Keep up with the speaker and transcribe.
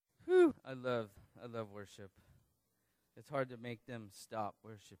I love worship. It's hard to make them stop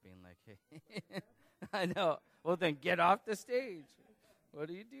worshiping. Like, hey, I know. Well, then get off the stage. What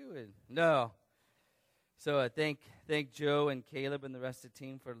are you doing? No. So thank Joe and Caleb and the rest of the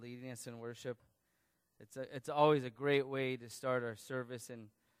team for leading us in worship. It's always a great way to start our service, and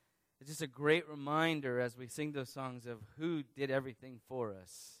it's just a great reminder as we sing those songs of who did everything for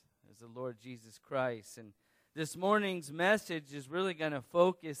us, as the Lord Jesus Christ. And this morning's message is really going to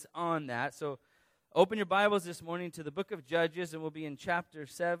focus on that. So open your Bibles this morning to the book of Judges, and we'll be in chapter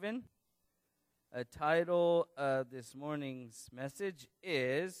 7. A title of this morning's message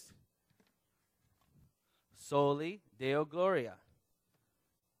is Soli Deo Gloria.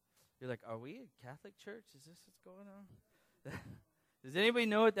 You're like, are we a Catholic church? Is this what's going on? Does anybody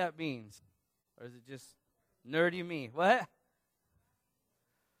know what that means? Or is it just nerdy me? What?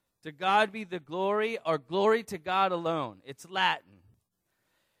 To God be the glory, or glory to God alone. It's Latin.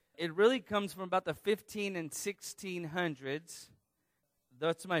 It really comes from about the 15 and 1600s.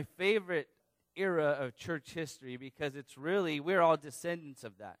 That's my favorite era of church history because it's really, we're all descendants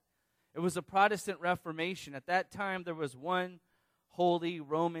of that. It was a Protestant Reformation. At that time, there was one holy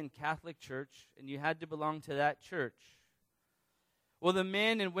Roman Catholic church, and you had to belong to that church. Well, the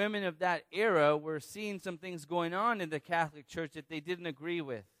men and women of that era were seeing some things going on in the Catholic Church that they didn't agree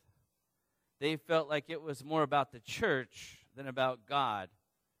with. They felt like it was more about the church than about God.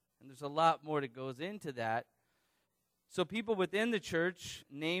 And there's a lot more that goes into that. So people within the church,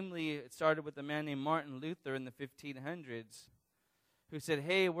 namely, it started with a man named Martin Luther in the 1500s, who said,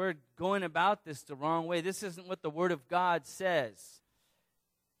 hey, we're going about this the wrong way. This isn't what the Word of God says.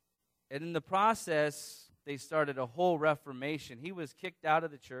 And in the process, they started a whole reformation. He was kicked out of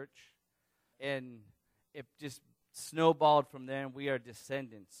the church, and it just snowballed from there, and we are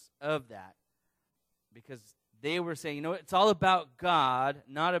descendants of that. Because they were saying, you know, it's all about God,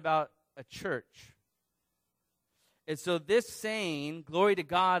 not about a church. And so this saying, glory to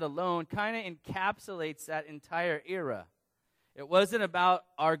God alone, kind of encapsulates that entire era. It wasn't about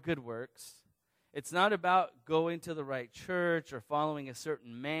our good works. It's not about going to the right church or following a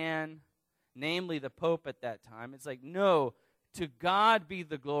certain man, namely the Pope at that time. It's like, no, to God be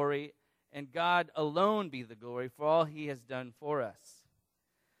the glory, and God alone be the glory for all he has done for us.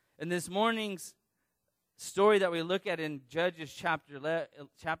 In this morning's story that we look at in Judges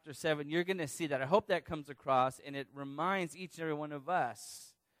chapter 7, you're going to see that. I hope that comes across, and it reminds each and every one of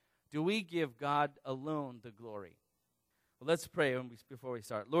us, do we give God alone the glory? Well, let's pray before we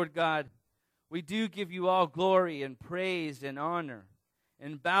start. Lord God, we do give you all glory and praise and honor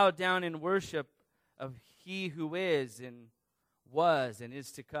and bow down in worship of he who is and was and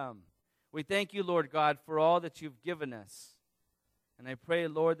is to come. We thank you, Lord God, for all that you've given us. And I pray,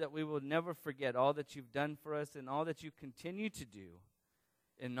 Lord, that we will never forget all that you've done for us and all that you continue to do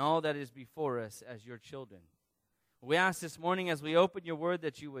and all that is before us as your children. We ask this morning as we open your word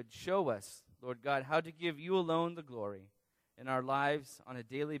that you would show us, Lord God, how to give you alone the glory in our lives on a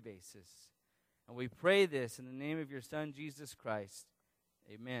daily basis. And we pray this in the name of your Son, Jesus Christ.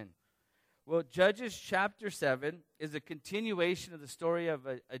 Amen. Well, Judges chapter 7 is a continuation of the story of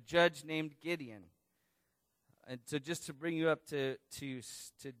a judge named Gideon. And so just to bring you up to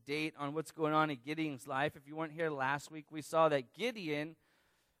date on what's going on in Gideon's life, if you weren't here last week, we saw that Gideon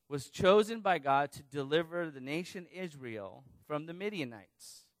was chosen by God to deliver the nation Israel from the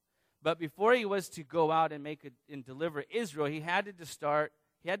Midianites. But before he was to go out and deliver Israel, he had to start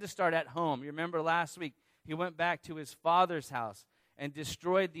at home. You remember last week, he went back to his father's house and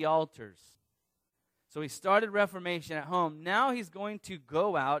destroyed the altars. So he started Reformation at home. Now he's going to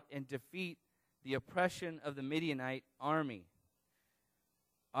go out and defeat the oppression of the Midianite army,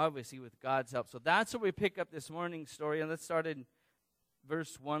 obviously with God's help. So that's where we pick up this morning's story. And let's start in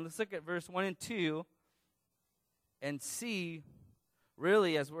verse 1. Let's look at verse 1 and 2 and see,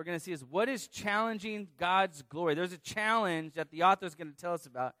 really, as we're going to see, is what is challenging God's glory. There's a challenge that the author is going to tell us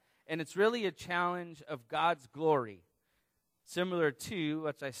about, and it's really a challenge of God's glory, similar to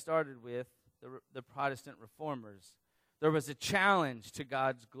what I started with, the Protestant reformers. There was a challenge to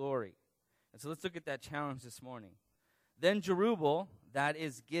God's glory. And so let's look at that challenge this morning. Then Jerubbaal, that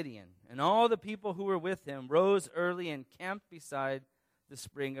is Gideon, and all the people who were with him rose early and camped beside the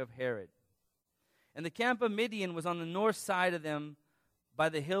spring of Harod. And the camp of Midian was on the north side of them by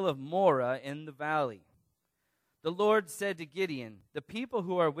the hill of Moreh in the valley. The Lord said to Gideon, the people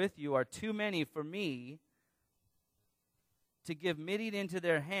who are with you are too many for me to give Midian into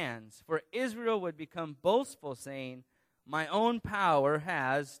their hands, for Israel would become boastful, saying, my own power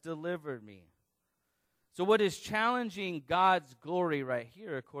has delivered me. So what is challenging God's glory right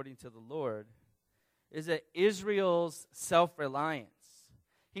here, according to the Lord, is that Israel's self-reliance.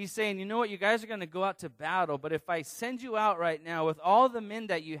 He's saying, you know what, you guys are going to go out to battle, but if I send you out right now with all the men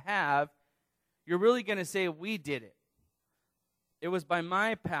that you have, you're really going to say, we did it. It was by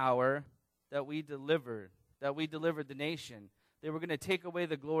my power that we delivered the nation. They were going to take away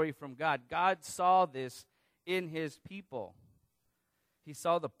the glory from God. God saw this in his people. He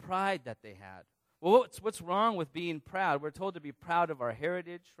saw the pride that they had. Well, what's wrong with being proud? We're told to be proud of our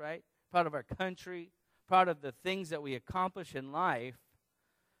heritage, right? Proud of our country, proud of the things that we accomplish in life.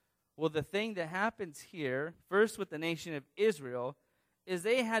 Well, the thing that happens here, first with the nation of Israel, is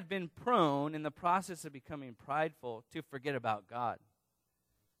they had been prone in the process of becoming prideful to forget about God.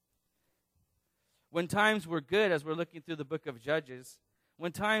 When times were good, as we're looking through the book of Judges,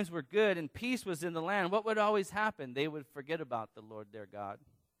 when times were good and peace was in the land, what would always happen? They would forget about the Lord their God,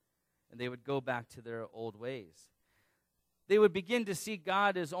 and they would go back to their old ways. They would begin to see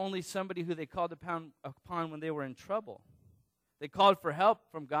God as only somebody who they called upon when they were in trouble. They called for help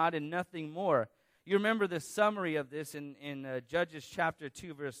from God and nothing more. You remember the summary of this in Judges chapter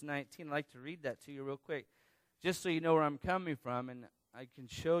 2, verse 19. I'd like to read that to you real quick, just so you know where I'm coming from, and I can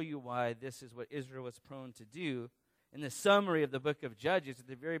show you why this is what Israel was prone to do. In the summary of the book of Judges, at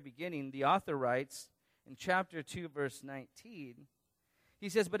the very beginning, the author writes in chapter 2, verse 19, he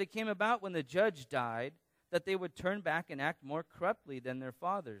says, "But it came about when the judge died that they would turn back and act more corruptly than their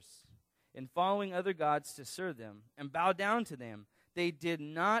fathers, in following other gods to serve them and bow down to them. They did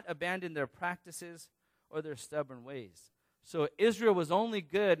not abandon their practices or their stubborn ways." So Israel was only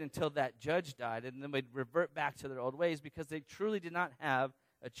good until that judge died, and then they'd revert back to their old ways because they truly did not have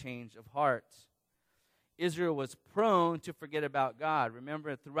a change of heart. Israel was prone to forget about God.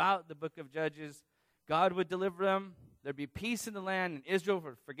 Remember, throughout the book of Judges, God would deliver them. There'd be peace in the land, and Israel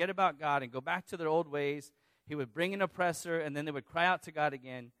would forget about God and go back to their old ways. He would bring an oppressor, and then they would cry out to God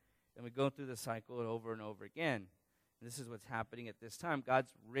again, and we'd go through the cycle over and over again. And this is what's happening at this time.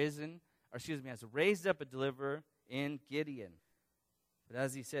 God's has raised up a deliverer in Gideon. But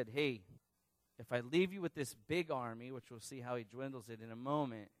as he said, hey, if I leave you with this big army, which we'll see how he dwindles it in a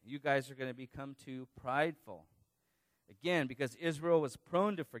moment, you guys are going to become too prideful. Again, because Israel was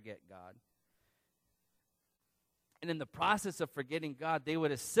prone to forget God. And in the process of forgetting God, they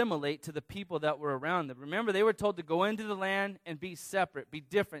would assimilate to the people that were around them. Remember, they were told to go into the land and be separate, be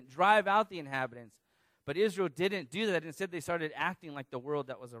different, drive out the inhabitants. But Israel didn't do that. Instead, they started acting like the world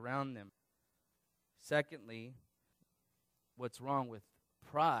that was around them. Secondly, what's wrong with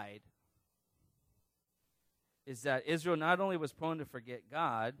pride is that Israel not only was prone to forget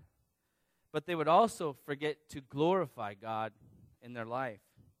God, but they would also forget to glorify God in their life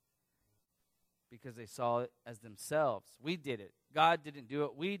because they saw it as themselves. We did it. God didn't do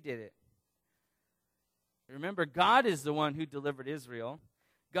it. We did it. Remember, God is the one who delivered Israel.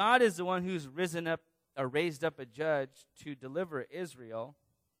 God is the one who's raised up a judge to deliver Israel.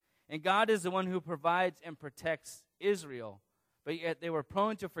 And God is the one who provides and protects Israel. But yet they were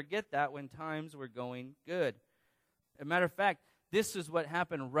prone to forget that when times were going good. As a matter of fact, this is what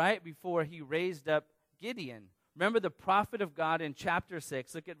happened right before he raised up Gideon. Remember the prophet of God in chapter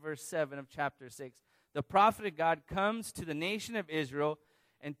 6. Look at verse 7 of chapter 6. The prophet of God comes to the nation of Israel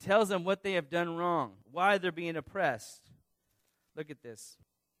and tells them what they have done wrong, why they're being oppressed. Look at this.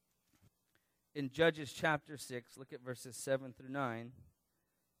 In Judges chapter 6, look at verses 7 through 9.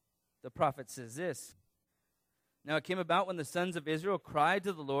 The prophet says this: "Now it came about when the sons of Israel cried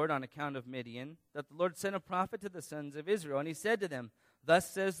to the Lord on account of Midian, that the Lord sent a prophet to the sons of Israel. And he said to them,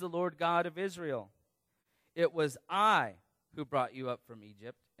 'Thus says the Lord God of Israel, it was I who brought you up from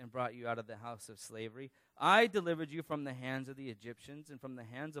Egypt and brought you out of the house of slavery. I delivered you from the hands of the Egyptians and from the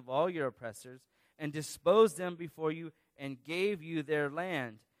hands of all your oppressors, and disposed them before you and gave you their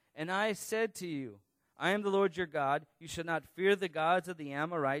land. And I said to you, I am the Lord your God. You shall not fear the gods of the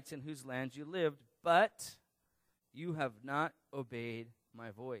Amorites in whose lands you lived, but you have not obeyed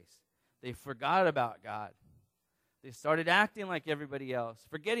my voice.'" They forgot about God. They started acting like everybody else,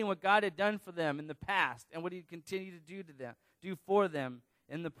 forgetting what God had done for them in the past and what he'd continue to do for them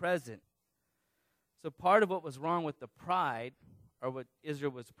in the present. So part of what was wrong with the pride, or what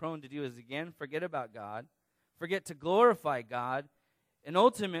Israel was prone to do, is again, forget about God, forget to glorify God, and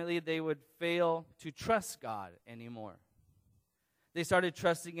ultimately they would fail to trust God anymore. They started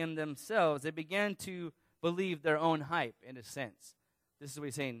trusting in themselves. They began to believe their own hype, in a sense. This is what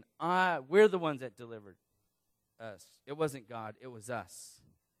he's saying. We're the ones that delivered us. It wasn't God, it was us.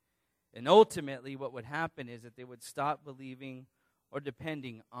 And ultimately what would happen is that they would stop believing or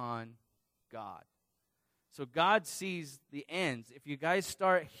depending on God. So God sees the ends. If you guys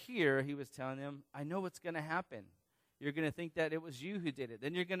start here, he was telling them, I know what's going to happen. You're going to think that it was you who did it.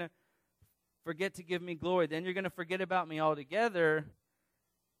 Then you're going to forget to give me glory. Then you're going to forget about me altogether.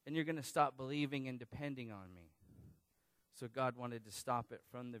 and you're going to stop believing and depending on me. So God wanted to stop it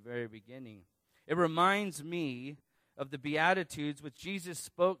from the very beginning. It reminds me of the Beatitudes which Jesus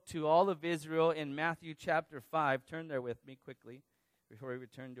spoke to all of Israel in Matthew chapter 5. Turn there with me quickly before we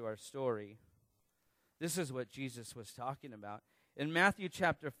return to our story. This is what Jesus was talking about. In Matthew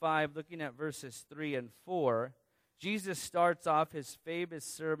chapter 5, looking at verses 3 and 4, Jesus starts off his famous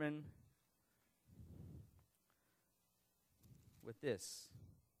sermon with this.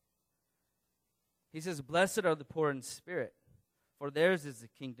 He says, "Blessed are the poor in spirit, for theirs is the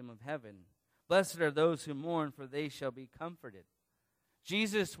kingdom of heaven. Blessed are those who mourn, for they shall be comforted."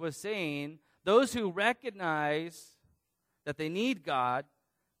 Jesus was saying, those who recognize that they need God,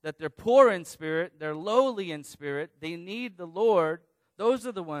 that they're poor in spirit, they're lowly in spirit, they need the Lord, those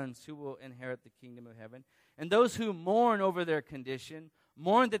are the ones who will inherit the kingdom of heaven. And those who mourn over their condition,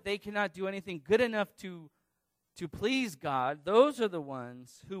 mourn that they cannot do anything good enough to please God, those are the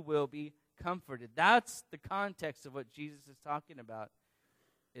ones who will be comforted. That's the context of what Jesus is talking about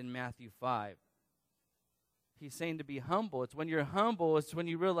in Matthew 5. He's saying to be humble. It's when you're humble, it's when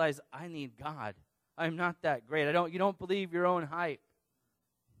you realize, I need God. I'm not that great. You don't believe your own hype.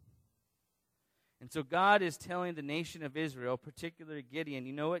 And so God is telling the nation of Israel, particularly Gideon,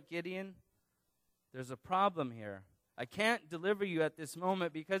 you know what, Gideon? There's a problem here. I can't deliver you at this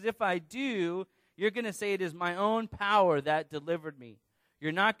moment because if I do, you're going to say it is my own power that delivered me.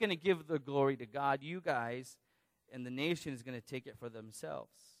 You're not going to give the glory to God, you guys, and the nation is going to take it for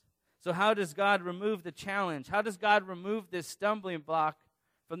themselves. So how does God remove the challenge? How does God remove this stumbling block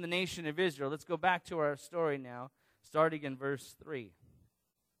from the nation of Israel? Let's go back to our story now, starting in verse 3.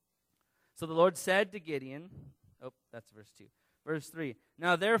 So the Lord said to Gideon, that's verse 2. Verse 3,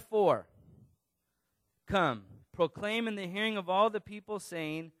 "Now therefore, come, proclaim in the hearing of all the people,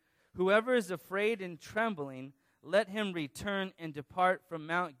 saying, whoever is afraid and trembling, let him return and depart from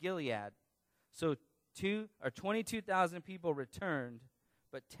Mount Gilead." So 22,000 people returned,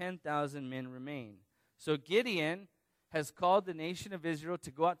 but 10,000 men remained. So Gideon has called the nation of Israel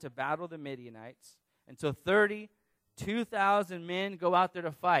to go out to battle the Midianites. And so 32,000 men go out there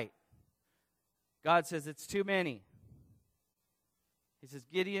to fight. God says it's too many. He says,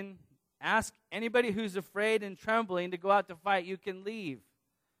 Gideon, ask anybody who's afraid and trembling to go out to fight. You can leave.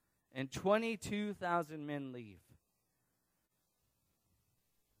 And 22,000 men leave.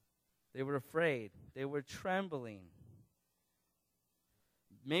 They were afraid. They were trembling.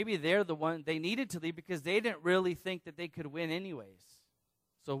 Maybe they're the one they needed to leave because they didn't really think that they could win anyways.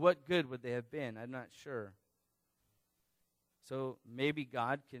 So what good would they have been? I'm not sure. So maybe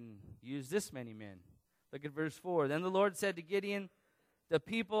God can use this many men. Look at verse 4. Then the Lord said to Gideon, "The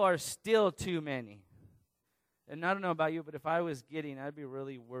people are still too many." And I don't know about you, but if I was Gideon, I'd be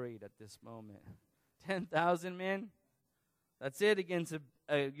really worried at this moment. 10,000 men? That's it against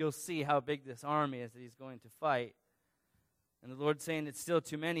you'll see how big this army is that he's going to fight. And the Lord's saying it's still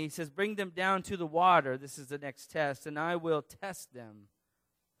too many. He says, "Bring them down to the water." This is the next test. "And I will test them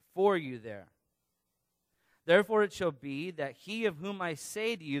for you there. Therefore it shall be that he of whom I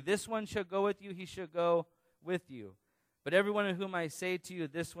say to you, this one shall go with you, he shall go with you. But everyone of whom I say to you,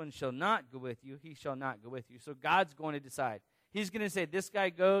 this one shall not go with you, he shall not go with you." So God's going to decide. He's going to say, this guy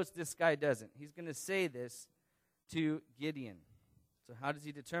goes, this guy doesn't. He's going to say this to Gideon. So how does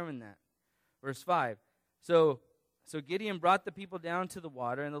he determine that? Verse 5. So Gideon brought the people down to the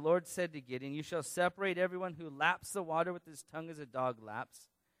water, and the Lord said to Gideon, "You shall separate everyone who laps the water with his tongue as a dog laps,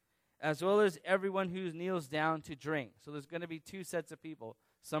 as well as everyone who kneels down to drink." So there's going to be two sets of people.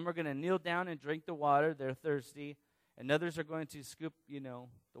 Some are going to kneel down and drink the water. They're thirsty. And others are going to scoop, the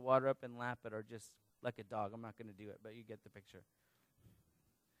water up and lap it, or just like a dog. I'm not going to do it, but you get the picture.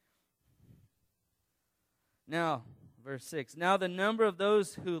 Now, verse 6. "Now the number of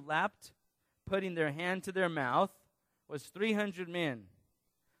those who lapped, putting their hand to their mouth, was 300 men.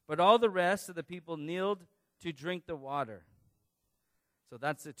 But all the rest of the people kneeled to drink the water." So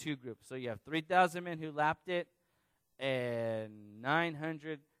that's the two groups. So you have 3,000 men who lapped it, and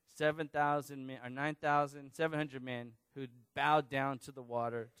 9,700 men who bowed down to the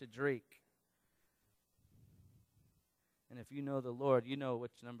water to drink. And if you know the Lord, you know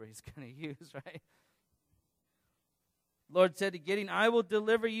which number he's going to use, right? Lord said to Gideon, "I will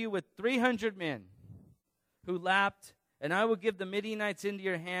deliver you with 300 men who lapped, and I will give the Midianites into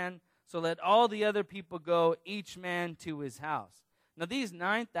your hand, so let all the other people go, each man to his house." Now these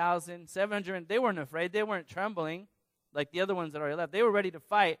 9,700 men, they weren't afraid. They weren't trembling like the other ones that already left. They were ready to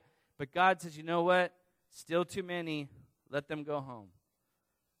fight. But God says, you know what? Still too many. Let them go home.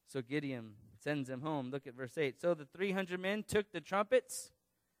 So Gideon sends them home. Look at verse 8. "So the 300 men took the trumpets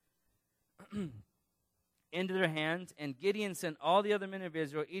into their hands. And Gideon sent all the other men of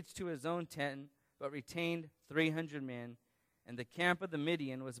Israel, each to his own tent, but retained 300 men. And the camp of the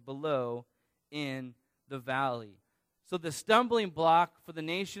Midian was below in the valley. So the stumbling block for the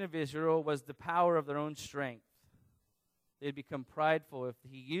nation of Israel was the power of their own strength. They'd become prideful if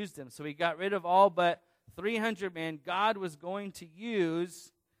he used them. So he got rid of all but 300 men. God was going to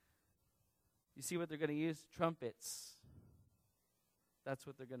use, you see what they're going to use? Trumpets. That's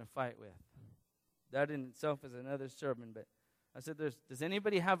what they're going to fight with. That in itself is another sermon. But I said, does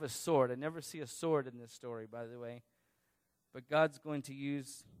anybody have a sword? I never see a sword in this story, by the way. But God's going to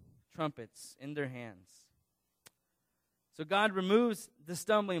use trumpets in their hands. So God removes the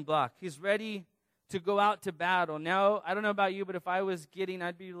stumbling block. He's ready to go out to battle. Now, I don't know about you, but if I was Gideon,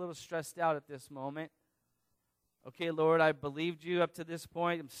 I'd be a little stressed out at this moment. Okay, Lord, I believed you up to this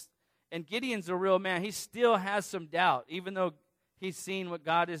point. And Gideon's a real man. He still has some doubt, even though he's seen what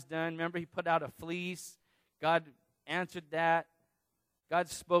God has done. Remember, he put out a fleece. God answered that. God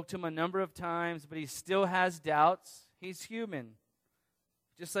spoke to him a number of times, but he still has doubts. He's human.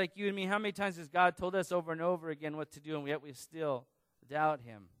 Just like you and me, how many times has God told us over and over again what to do, and yet we still doubt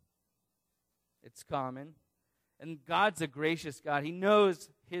him? It's common. And God's a gracious God. He knows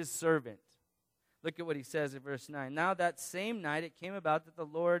his servant. Look at what he says in verse 9. Now that same night it came about that the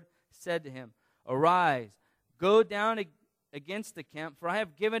Lord said to him, Arise, go down against the camp, for I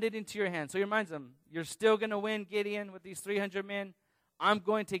have given it into your hand. So he reminds him, you're still going to win, Gideon, with these 300 men. I'm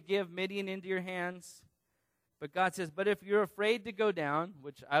going to give Midian into your hands. But God says, but if you're afraid to go down,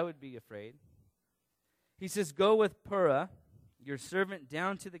 which I would be afraid, he says, go with Purah, your servant,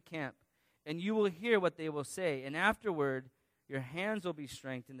 down to the camp, and you will hear what they will say. And afterward, your hands will be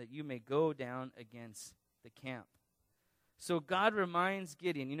strengthened that you may go down against the camp. So God reminds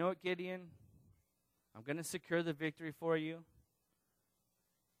Gideon, you know what, Gideon? I'm going to secure the victory for you.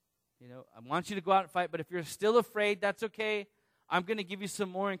 You know, I want you to go out and fight, but if you're still afraid, that's okay. I'm going to give you some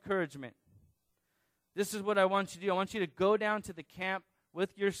more encouragement. This is what I want you to do. I want you to go down to the camp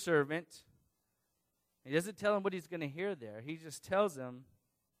with your servant. He doesn't tell him what he's going to hear there. He just tells him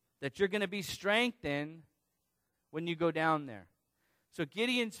that you're going to be strengthened when you go down there. So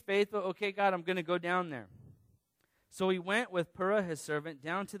Gideon's faithful. Okay, God, I'm going to go down there. So he went with Purah, his servant,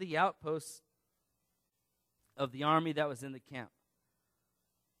 down to the outposts of the army that was in the camp.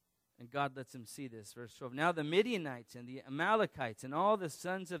 And God lets him see this. Verse 12. Now the Midianites and the Amalekites and all the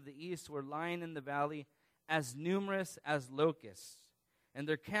sons of the east were lying in the valley as numerous as locusts. And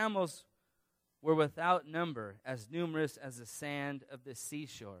their camels were without number, as numerous as the sand of the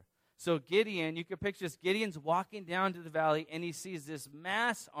seashore. So Gideon, you can picture this, Gideon's walking down to the valley and he sees this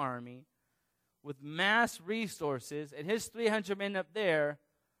mass army with mass resources and his 300 men up there,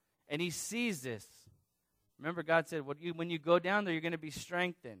 and he sees this. Remember, God said, when you go down there, you're going to be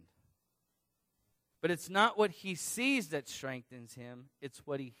strengthened. But it's not what he sees that strengthens him, it's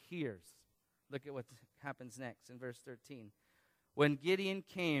what he hears. Look at what happens next in verse 13. When Gideon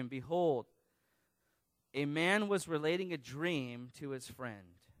came, behold, a man was relating a dream to his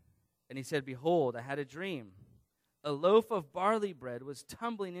friend. And he said, Behold, I had a dream. A loaf of barley bread was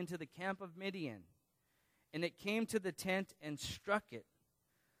tumbling into the camp of Midian. And it came to the tent and struck it,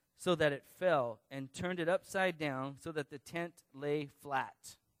 so that it fell, and turned it upside down, so that the tent lay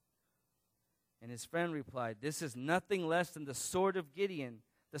flat. And his friend replied, This is nothing less than the sword of Gideon,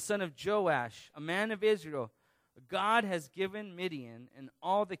 the son of Joash, a man of Israel. God has given Midian and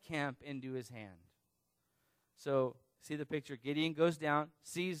all the camp into his hand. So, see the picture. Gideon goes down,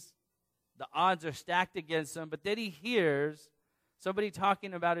 sees the odds are stacked against him, but then he hears somebody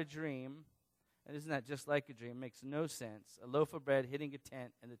talking about a dream. And isn't that just like a dream? It makes no sense. A loaf of bread hitting a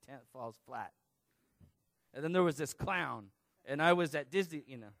tent, and the tent falls flat. And then there was this clown, and I was at Disney,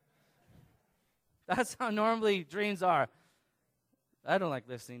 That's how normally dreams are. I don't like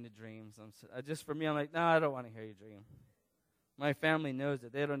listening to dreams. Just for me, I'm like, no, I don't want to hear your dream. My family knows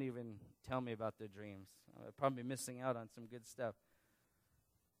it. They don't even tell me about their dreams. I'd probably be missing out on some good stuff.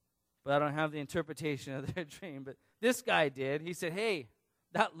 But I don't have the interpretation of their dream. But this guy did. He said, hey,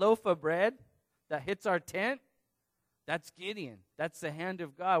 that loaf of bread that hits our tent, that's Gideon. That's the hand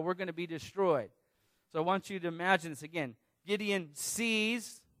of God. We're going to be destroyed. So I want you to imagine this again. Gideon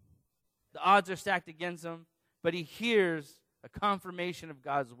sees the odds are stacked against him, but he hears a confirmation of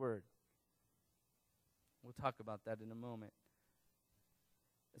God's word. We'll talk about that in a moment.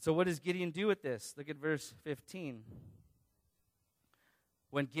 So what does Gideon do with this? Look at verse 15.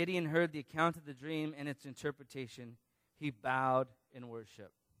 When Gideon heard the account of the dream and its interpretation, he bowed in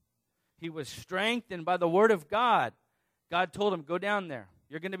worship. He was strengthened by the word of God. God told him, go down there.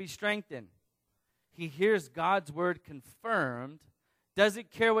 You're going to be strengthened. He hears God's word confirmed.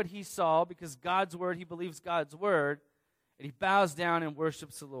 doesn't care what he saw because God's word, he believes God's word, and he bows down and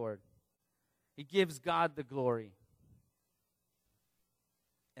worships the Lord. He gives God the glory.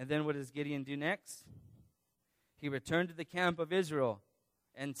 And then what does Gideon do next? He returned to the camp of Israel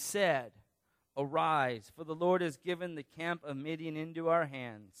and said, "Arise, for the Lord has given the camp of Midian into our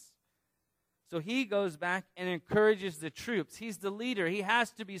hands." So he goes back and encourages the troops. He's the leader. He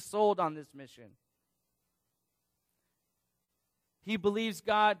has to be sold on this mission. He believes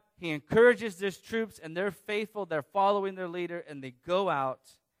God. He encourages his troops, and they're faithful. They're following their leader, and they go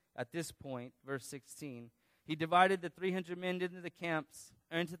out at this point, verse 16. He divided the 300 men into the camps,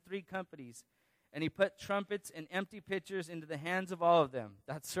 or into 3 companies, and he put trumpets and empty pitchers into the hands of all of them.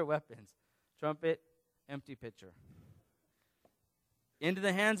 That's their weapons. Trumpet, empty pitcher. Into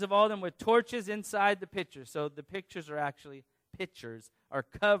the hands of all of them with torches inside the pitchers. So the pitchers are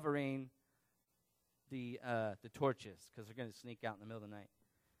covering the torches because they're going to sneak out in the middle of the night.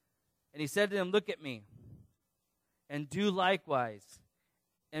 And he said to them, "Look at me and do likewise.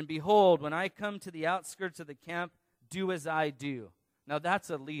 And behold, when I come to the outskirts of the camp, do as I do." Now that's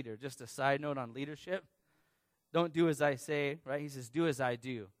a leader. Just a side note on leadership. Don't do as I say, right? He says, do as I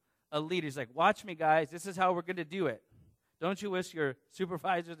do. A leader's like, watch me, guys. This is how we're going to do it. Don't you wish your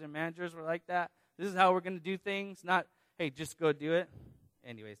supervisors and managers were like that? This is how we're going to do things. Not, hey, just go do it.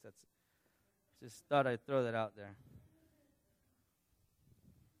 Anyways, just thought I'd throw that out there.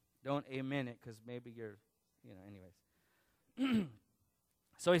 Don't amen it because maybe you're, anyways.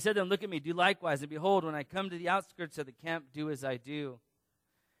 So he said to them, "Look at me, do likewise. And behold, when I come to the outskirts of the camp, do as I do.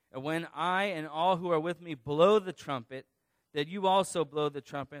 And when I and all who are with me blow the trumpet, that you also blow the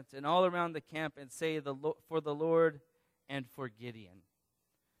trumpets, and all around the camp, and say, for the Lord and for Gideon."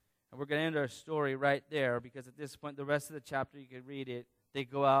 And we're going to end our story right there, because at this point, the rest of the chapter, you can read it. They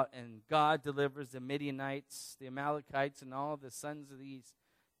go out, and God delivers the Midianites, the Amalekites, and all of the sons of these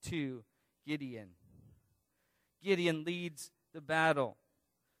to Gideon. Gideon leads the battle,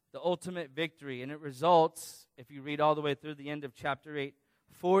 the ultimate victory, and it results, if you read all the way through the end of chapter 8,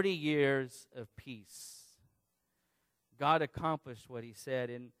 40 years of peace. God accomplished what he said,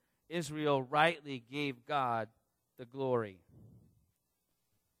 and Israel rightly gave God the glory.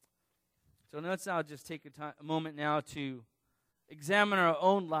 So let's now just take a moment now to examine our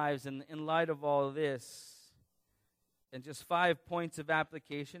own lives in light of all of this, and just 5 points of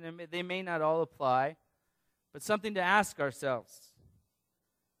application, and they may not all apply, but something to ask ourselves.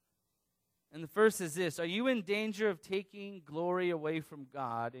 And the first is this: are you in danger of taking glory away from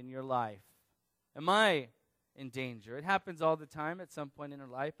God in your life? Am I in danger? It happens all the time at some point in our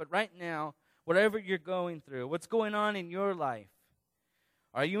life, but right now, whatever you're going through, what's going on in your life,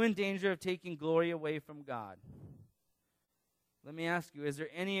 are you in danger of taking glory away from God? Let me ask you, is there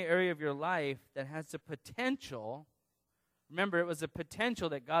any area of your life that has the potential? Remember, it was a potential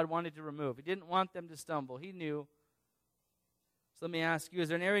that God wanted to remove. He didn't want them to stumble. He knew. So let me ask you, is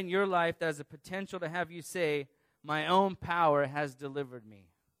there an area in your life that has the potential to have you say, "My own power has delivered me"?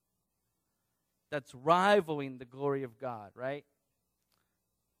 That's rivaling the glory of God, right?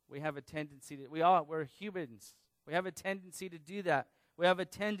 We have a tendency to, we're humans. We have a tendency to do that. We have a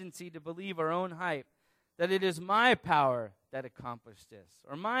tendency to believe our own hype, that it is my power that accomplished this,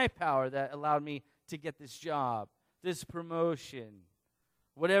 or my power that allowed me to get this job, this promotion,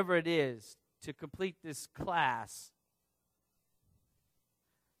 whatever it is, to complete this class.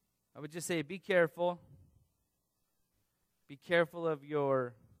 I would just say, be careful. Be careful of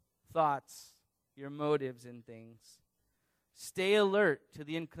your thoughts, your motives in things. Stay alert to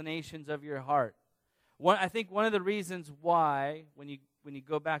the inclinations of your heart. I think one of the reasons why, when you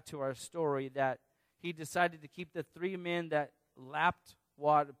go back to our story, that he decided to keep the 3 men that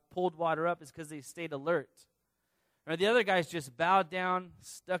pulled water up is because they stayed alert. Or the other guys just bowed down,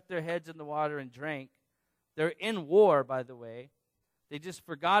 stuck their heads in the water, and drank. They're in war, by the way. They just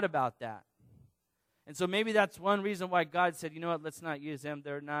forgot about that. And so maybe that's one reason why God said, you know what, let's not use them.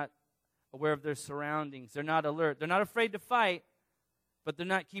 They're not aware of their surroundings. They're not alert. They're not afraid to fight, but they're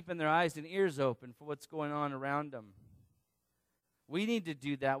not keeping their eyes and ears open for what's going on around them. We need to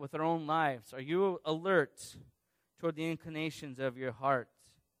do that with our own lives. Are you alert toward the inclinations of your heart?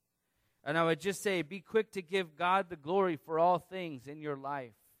 And I would just say, be quick to give God the glory for all things in your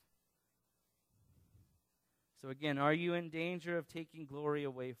life. So again, are you in danger of taking glory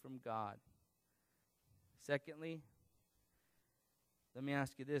away from God? Secondly, let me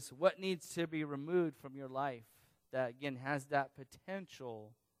ask you this: what needs to be removed from your life that, again, has that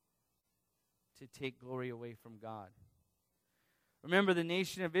potential to take glory away from God? Remember, the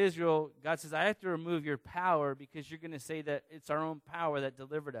nation of Israel, God says, I have to remove your power because you're going to say that it's our own power that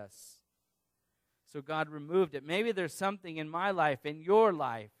delivered us. So God removed it. Maybe there's something in my life, in your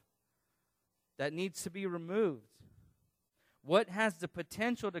life, that needs to be removed. What has the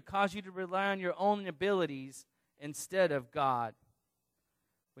potential to cause you to rely on your own abilities instead of God?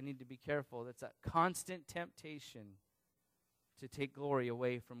 We need to be careful. That's a constant temptation to take glory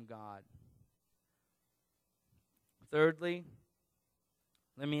away from God. Thirdly,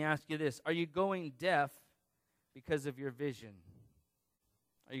 let me ask you this. Are you going deaf because of your vision?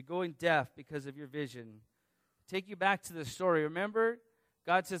 Are you going deaf because of your vision? Take you back to the story. Remember,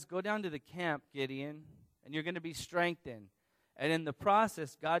 God says, go down to the camp, Gideon, and you're going to be strengthened. And in the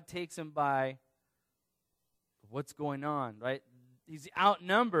process, God takes him by what's going on, right? He's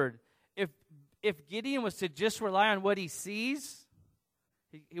outnumbered. If Gideon was to just rely on what he sees,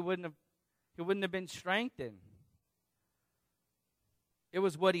 he wouldn't have been strengthened. It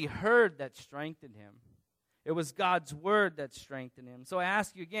was what he heard that strengthened him. It was God's word that strengthened him. So I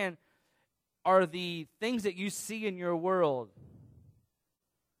ask you again, are the things that you see in your world,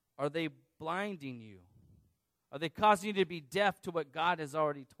 are they blinding you? Are they causing you to be deaf to what God has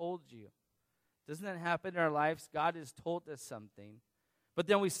already told you? Doesn't that happen in our lives? God has told us something, but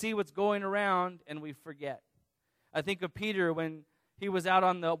then we see what's going around and we forget. I think of Peter when he was out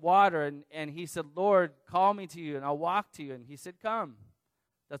on the water and he said, Lord, call me to you and I'll walk to you. And he said, come.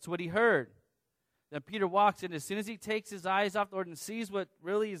 That's what he heard. Then Peter walks in. As soon as he takes his eyes off the Lord and sees what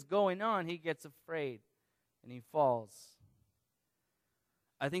really is going on, he gets afraid and he falls.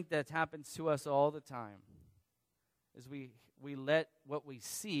 I think that happens to us all the time. Is we let what we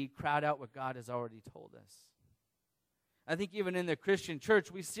see crowd out what God has already told us. I think even in the Christian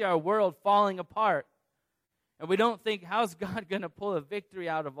church, we see our world falling apart. And we don't think, how's God going to pull a victory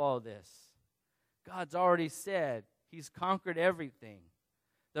out of all this? God's already said he's conquered everything.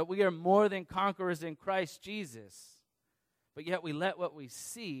 That we are more than conquerors in Christ Jesus. But yet we let what we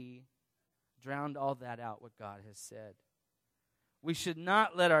see drown all that out, what God has said. We should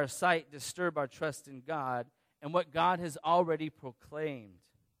not let our sight disturb our trust in God and what God has already proclaimed.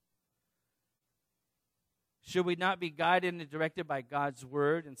 Should we not be guided and directed by God's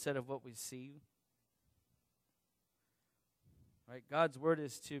word instead of what we see? Right? God's word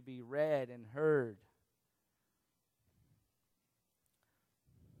is to be read and heard.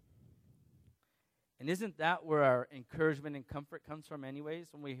 And isn't that where our encouragement and comfort comes from anyways,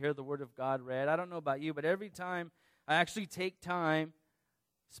 when we hear the word of God read? I don't know about you, but every time I actually take time,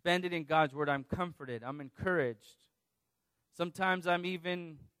 spend it in God's word, I'm comforted, I'm encouraged. Sometimes I'm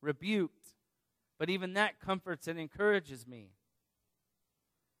even rebuked, but even that comforts and encourages me.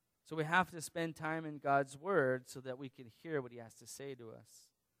 So we have to spend time in God's word so that we can hear what he has to say to us.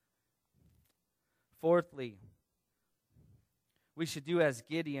 Fourthly, we should do as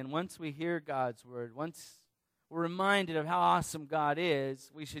Gideon. Once we hear God's word, once we're reminded of how awesome God is,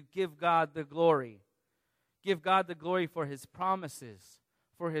 we should give God the glory. Give God the glory for his promises,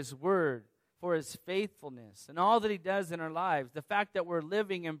 for his word, for his faithfulness, and all that he does in our lives. The fact that we're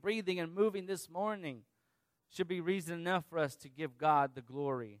living and breathing and moving this morning should be reason enough for us to give God the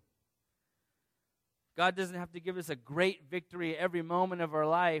glory. God doesn't have to give us a great victory every moment of our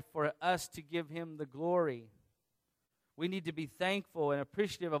life for us to give him the glory. We need to be thankful and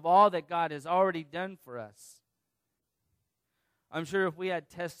appreciative of all that God has already done for us. I'm sure if we had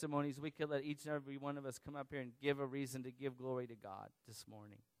testimonies, we could let each and every one of us come up here and give a reason to give glory to God this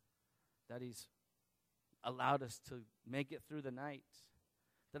morning. That he's allowed us to make it through the night.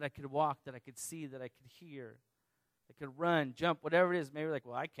 That I could walk, that I could see, that I could hear. I could run, jump, whatever it is. Maybe like,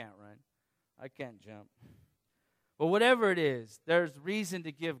 well, I can't run. I can't jump. But whatever it is, there's reason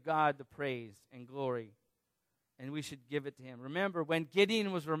to give God the praise and glory. And we should give it to him. Remember, when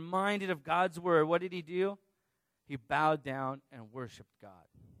Gideon was reminded of God's word, what did he do? He bowed down and worshiped God.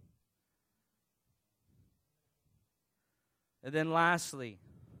 And then lastly,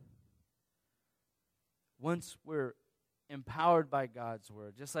 once we're empowered by God's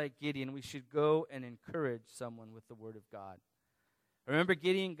word, just like Gideon, we should go and encourage someone with the word of God. Remember,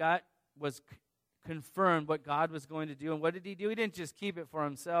 Gideon was confirmed what God was going to do. And what did he do? He didn't just keep it for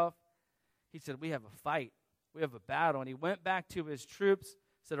himself. He said, we have a fight. We have a battle. And he went back to his troops,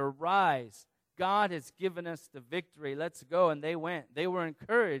 said, arise. God has given us the victory. Let's go. And they went. They were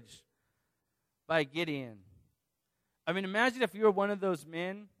encouraged by Gideon. I mean, imagine if you were one of those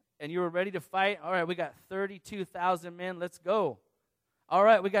men and you were ready to fight. All right, we got 32,000 men. Let's go. All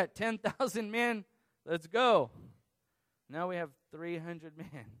right, we got 10,000 men. Let's go. Now we have 300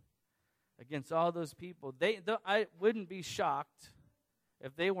 men against all those people. I wouldn't be shocked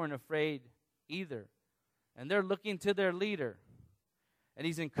if they weren't afraid either. And they're looking to their leader. And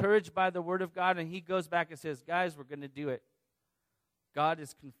he's encouraged by the word of God. And he goes back and says, guys, we're going to do it. God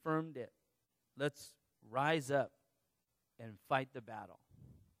has confirmed it. let's rise up and fight the battle.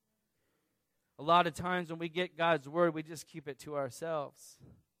 A lot of times when we get God's word, we just keep it to ourselves.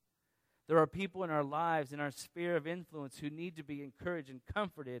 There are people in our lives, in our sphere of influence, who need to be encouraged and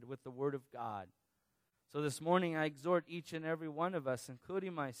comforted with the word of God. So this morning I exhort each and every one of us,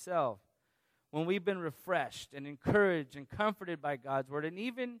 including myself, when we've been refreshed and encouraged and comforted by God's word, and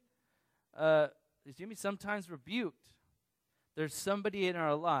even sometimes rebuked, there's somebody in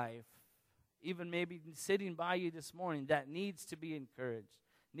our life, even maybe sitting by you this morning, that needs to be encouraged,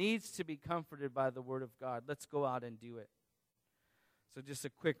 needs to be comforted by the word of God. Let's go out and do it. So just a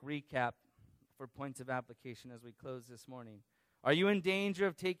quick recap for points of application as we close this morning. Are you in danger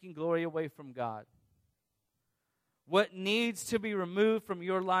of taking glory away from God? What needs to be removed from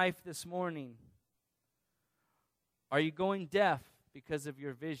your life this morning? Are you going deaf because of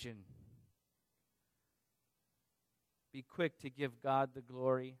your vision? Be quick to give God the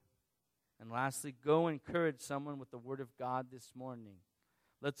glory. And lastly, go encourage someone with the word of God this morning.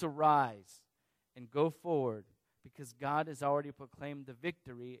 Let's arise and go forward, because God has already proclaimed the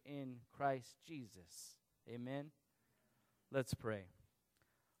victory in Christ Jesus. Amen. Let's pray.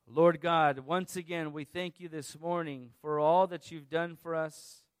 Lord God, once again, we thank you this morning for all that you've done for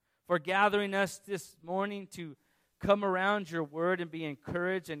us, for gathering us this morning to come around your word and be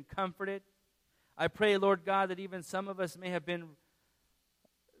encouraged and comforted. I pray, Lord God, that even some of us may have been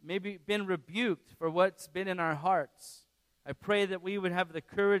rebuked for what's been in our hearts. I pray that we would have the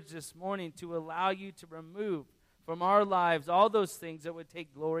courage this morning to allow you to remove from our lives all those things that would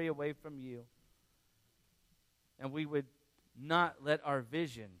take glory away from you. And we would not let our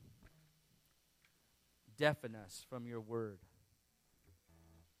vision deafen us from your word.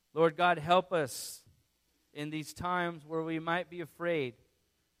 Lord God, help us in these times where we might be afraid,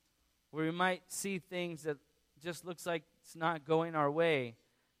 where we might see things that just looks like it's not going our way,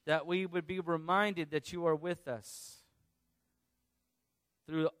 that we would be reminded that you are with us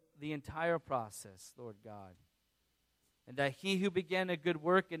through the entire process, Lord God. And that he who began a good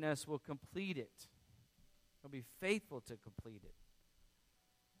work in us will complete it. He'll be faithful to complete it.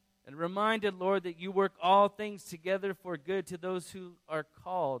 And reminded, Lord, that you work all things together for good to those who are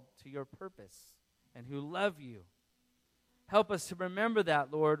called to your purpose and who love you. Help us to remember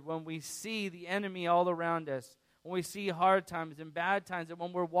that, Lord, when we see the enemy all around us, when we see hard times and bad times, and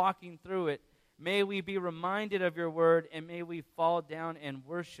when we're walking through it. May we be reminded of your word, and may we fall down and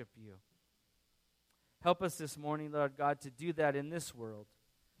worship you. Help us this morning, Lord God, to do that in this world.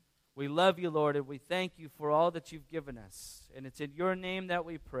 We love you, Lord, and we thank you for all that you've given us. And it's in your name that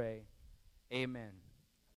we pray. Amen.